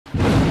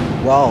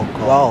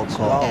Welcome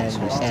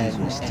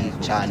and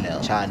Steve channel.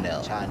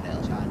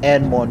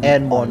 And more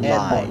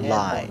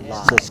online.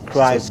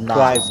 Subscribe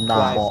now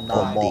for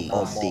more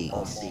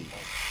updates.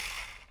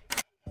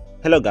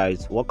 Hello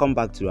guys, welcome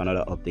back to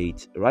another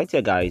update. Right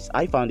here guys,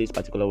 I found this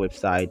particular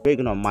website where you're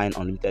gonna mine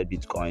unlimited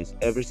bitcoins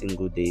every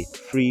single day,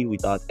 free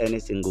without any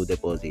single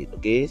deposit.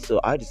 Okay,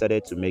 so I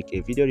decided to make a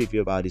video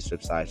review about this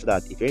website so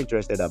that if you're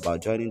interested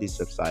about joining this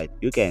website,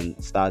 you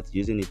can start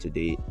using it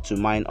today to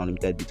mine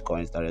unlimited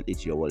bitcoins directly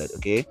to your wallet.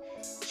 Okay,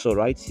 so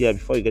right here,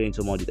 before you get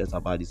into more details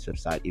about this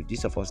website, if this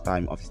is your first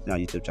time of visiting our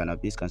YouTube channel,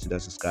 please consider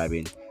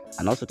subscribing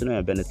and also turn on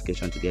your bell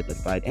notification to get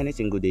notified any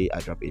single day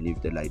I drop a new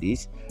video like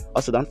this.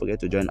 Also, don't forget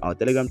to join our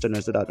Telegram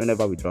channel so that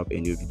whenever we drop a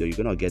new video, you're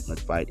gonna get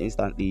notified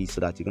instantly so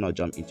that you're gonna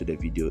jump into the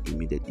video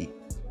immediately.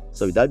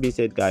 So with that being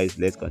said guys,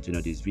 let's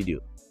continue this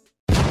video.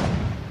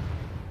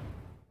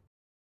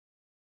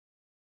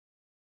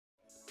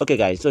 Okay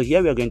guys, so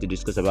here we are going to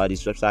discuss about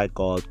this website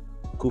called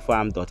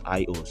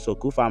kufarm.io. So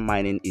Kufarm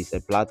mining is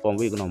a platform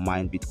where you're going to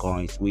mine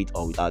bitcoins with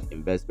or without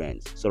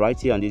investments. So right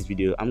here on this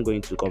video, I'm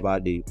going to cover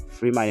the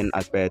free mining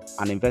aspect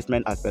and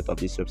investment aspect of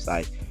this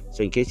website.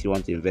 So in case you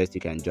want to invest,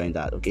 you can join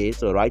that. Okay,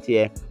 so right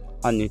here,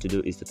 all you need to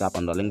do is to tap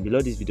on the link below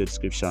this video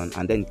description,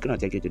 and then it's going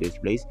to take you to this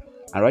place.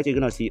 And right here, you're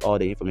going to see all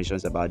the information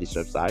about this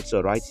website.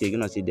 So right here, you're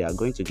going to see they are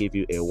going to give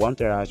you a 1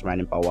 terahash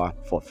mining power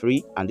for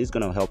free, and this is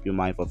going to help you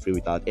mine for free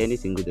without any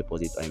single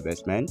deposit or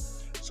investment.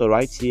 So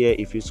right here,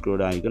 if you scroll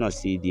down, you're going to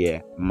see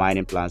their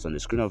mining plans on the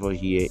screen over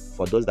here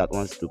for those that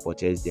wants to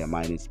purchase their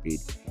mining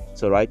speed.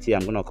 So right here,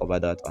 I'm going to cover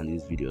that on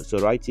this video. So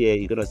right here,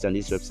 you're going to see on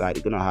this website,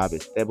 you're going to have a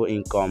stable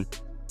income.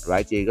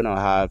 Right here, you're gonna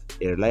have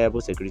a reliable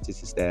security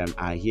system,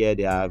 and here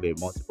they have a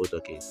multiple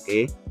tokens.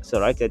 Okay,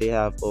 so right here they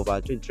have over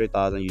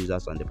 23,000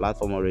 users on the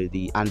platform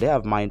already, and they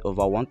have mined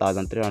over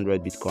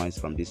 1,300 bitcoins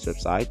from this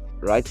website.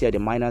 Right here, the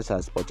miners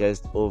has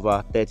purchased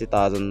over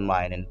 30,000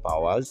 mining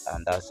powers,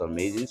 and that's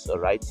amazing. So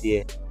right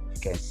here, you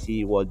can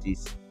see what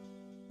this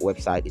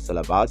website is all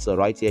about. So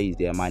right here is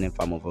their mining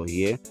farm over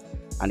here,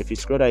 and if you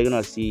scroll down, you're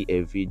gonna see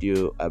a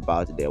video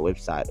about their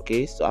website.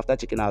 Okay, so after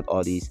checking out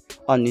all these,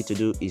 all you need to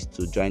do is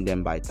to join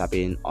them by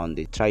tapping on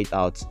the try it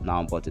out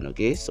now button.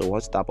 Okay, so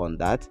once tap on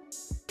that,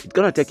 it's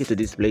gonna take you to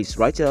this place.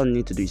 Right here, all you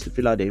need to do is to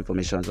fill out the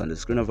information on the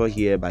screen over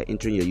here by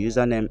entering your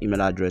username,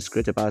 email address,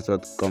 create a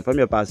password, confirm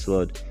your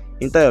password,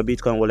 enter your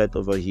Bitcoin wallet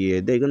over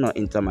here. They're gonna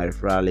enter my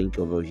referral link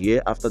over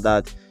here. After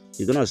that,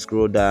 you're gonna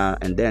scroll down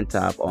and then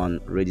tap on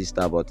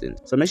register button.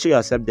 So make sure you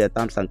accept the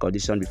terms and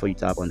conditions before you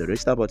tap on the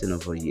register button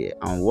over here.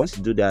 And once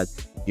you do that,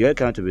 your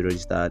account will be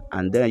registered,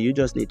 and then you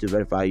just need to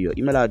verify your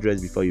email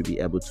address before you be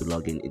able to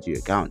log in into your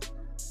account.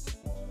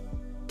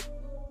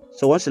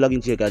 So once you log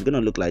into your account, it's gonna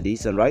look like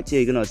this, and right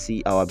here you're gonna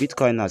see our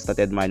Bitcoin has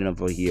started mining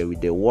over here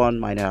with the 1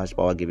 miner hash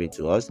power given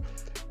to us.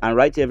 And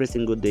right here, every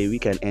single day we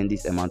can earn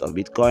this amount of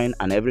Bitcoin,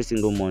 and every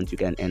single month you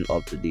can earn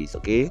up to this.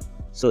 Okay,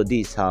 so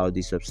this is how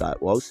this website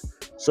works.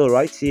 So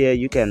right here,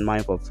 you can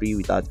mine for free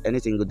without any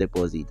single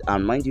deposit,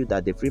 and mind you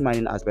that the free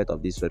mining aspect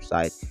of this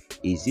website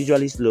is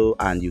usually slow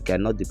and you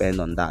cannot depend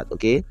on that.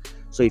 Okay,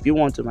 so if you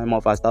want to mine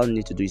more fast, all you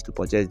need to do is to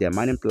purchase their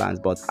mining plans,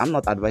 but I'm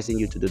not advising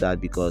you to do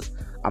that because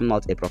I'm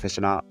not a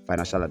professional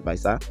financial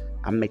advisor.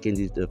 I'm making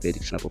this for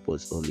educational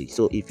purpose only.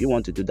 So if you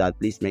want to do that,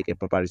 please make a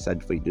proper research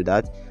before you do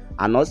that,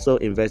 and also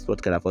invest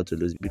what can afford to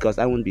lose, because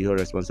I won't be held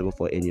responsible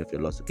for any of your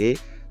loss. Okay,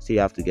 so you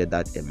have to get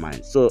that in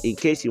mind. So in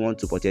case you want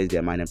to purchase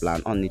their mining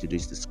plan, all you need to do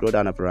is to scroll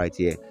down up right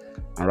here,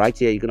 and right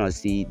here you're gonna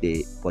see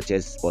the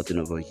purchase button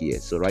over here.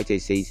 So right here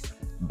it says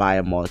buy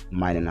more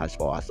mining hash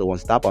power. So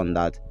once tap on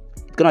that,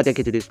 it's gonna take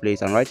you to this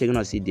place, and right here you're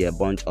gonna see there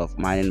bunch of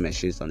mining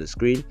machines on the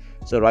screen.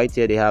 So right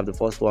here they have the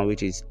first one,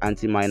 which is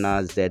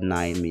anti-miner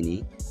Z9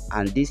 mini,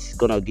 and this is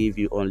gonna give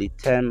you only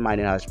 10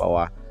 mining hash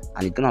power,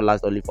 and it's gonna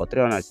last only for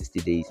 360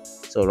 days.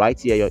 So right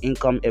here, your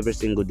income every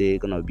single day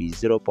gonna be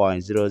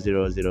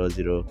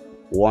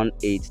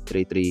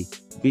 0.00001833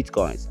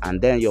 bitcoins,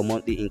 and then your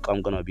monthly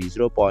income gonna be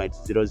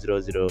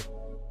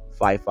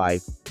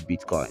 0.00055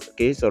 bitcoins.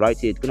 Okay, so right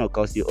here it's gonna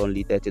cost you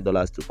only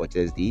 $30 to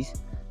purchase these.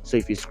 So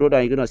if you scroll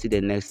down, you're gonna see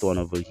the next one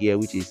over here,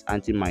 which is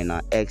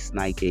anti-miner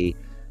X9K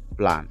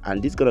plan,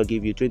 and this is gonna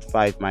give you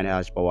 25 mining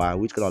hash power,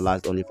 which gonna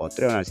last only for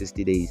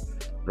 360 days.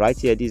 Right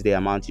here, this is the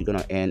amount you're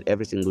gonna earn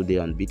every single day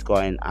on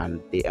Bitcoin,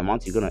 and the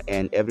amount you're gonna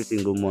earn every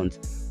single month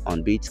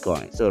on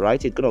Bitcoin. So right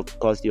here, it's gonna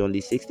cost you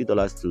only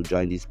 $60 to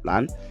join this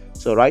plan.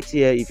 So right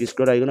here, if you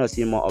scroll down, you're gonna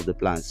see more of the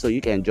plans, so you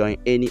can join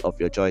any of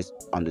your choice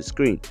on the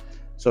screen.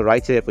 So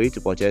right here, for you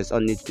to purchase, all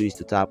you need to do is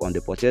to tap on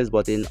the purchase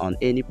button on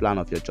any plan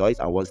of your choice,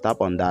 and once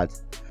tap on that,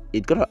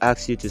 it's gonna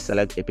ask you to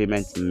select a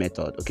payment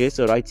method. Okay,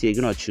 so right here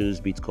you're gonna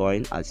choose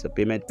Bitcoin as a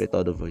payment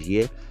method over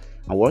here,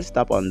 and once you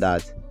tap on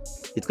that,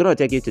 it's gonna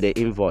take you to the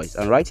invoice,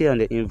 and right here on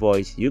the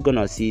invoice you're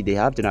gonna see they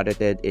have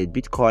generated a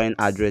Bitcoin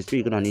address where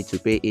you're gonna need to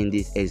pay in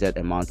this exact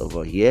amount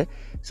over here.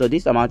 So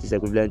this amount is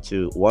equivalent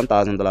to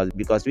 $1,000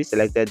 because we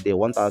selected the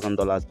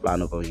 $1,000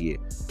 plan over here.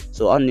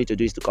 So all you need to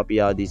do is to copy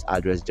out this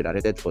address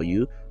generated for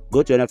you.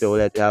 go to any of your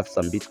wallet, you have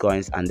some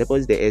bitcoins, and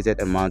deposit the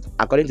exact amount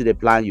according to the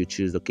plan you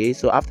choose. Okay,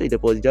 so after you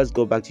deposit, just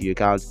go back to your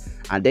account,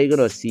 and then you're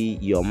gonna see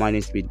your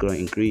mining speed gonna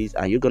increase,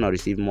 and you're gonna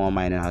receive more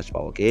mining hash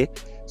power. Okay,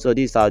 so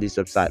this is how this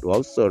website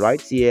works. So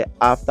right here,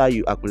 after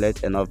you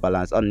accumulate enough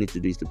balance, all you need to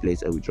do is to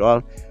place a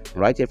withdrawal.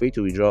 Right here, for you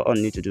to withdraw, all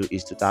you need to do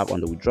is to tap on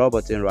the withdraw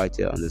button right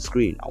here on the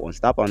screen. I won't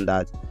tap on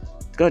that.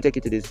 It's going to take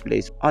you to this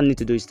place. All you need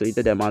to do is to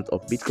enter the amount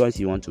of bitcoins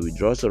you want to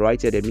withdraw. So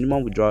right here, the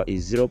minimum withdrawal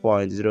is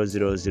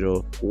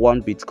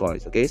 0.0001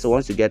 bitcoins. Okay, so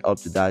once you get up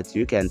to that,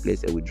 you can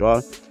place a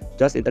withdrawal.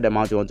 Just enter the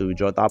amount you want to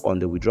withdraw, tap on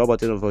the withdraw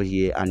button over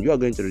here, and you are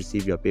going to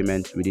receive your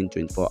payment within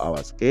 24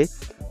 hours. Okay,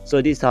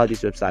 so this is how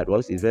this website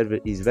works. It's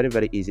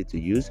very easy to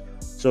use.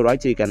 So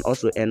right here, you can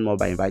also earn more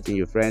by inviting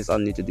your friends. All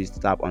you need to do is to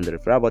tap on the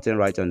referral button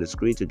right on the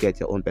screen to get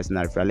your own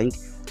personal referral link.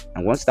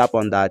 And once you tap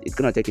on that, it's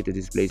gonna take you to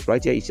this place.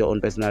 Right here is your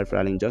own personal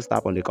referral link. Just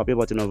tap on the copy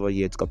button over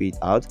here to copy it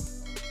out.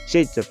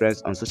 Share it to your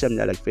friends on social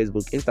media like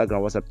Facebook,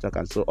 Instagram, WhatsApp, TikTok,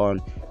 and so on.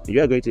 And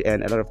you are going to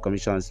earn a lot of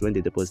commissions when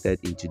they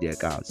deposited into the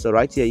account. So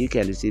right here, you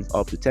can receive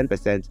up to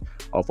 10%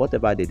 of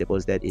whatever they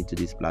deposited into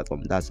this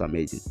platform. That's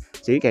amazing.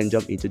 So you can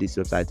jump into this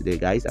website today,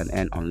 guys, and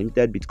earn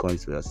unlimited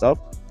bitcoins for yourself,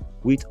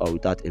 with or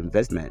without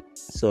investment.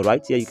 So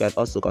right here, you can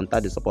also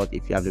contact the support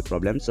if you have a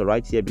problem. So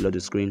right here below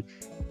the screen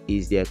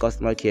is their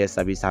customer care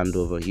service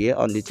handle over here.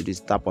 All you need to do is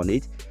tap on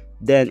it.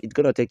 Then it's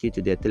gonna take you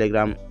to their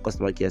Telegram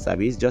customer care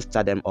service. Just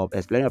chat them up,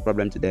 explain your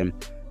problem to them,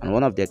 and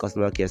one of their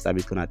customer care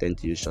service can attend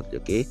to you shortly.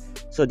 Okay,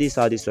 so this is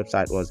how this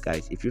website was,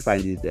 guys. If you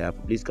find it there,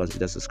 please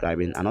consider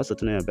subscribing and also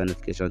turn on your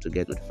notification to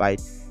get notified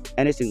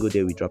any single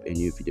day we drop a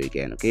new video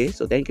again. Okay,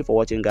 so thank you for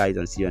watching, guys,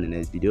 and see you on the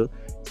next video.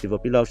 Steve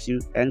P loves you,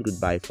 and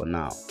goodbye for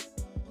now.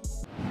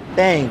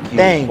 Thank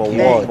you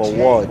for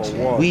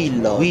watching. We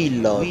love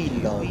you.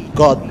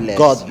 God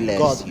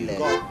bless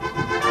you.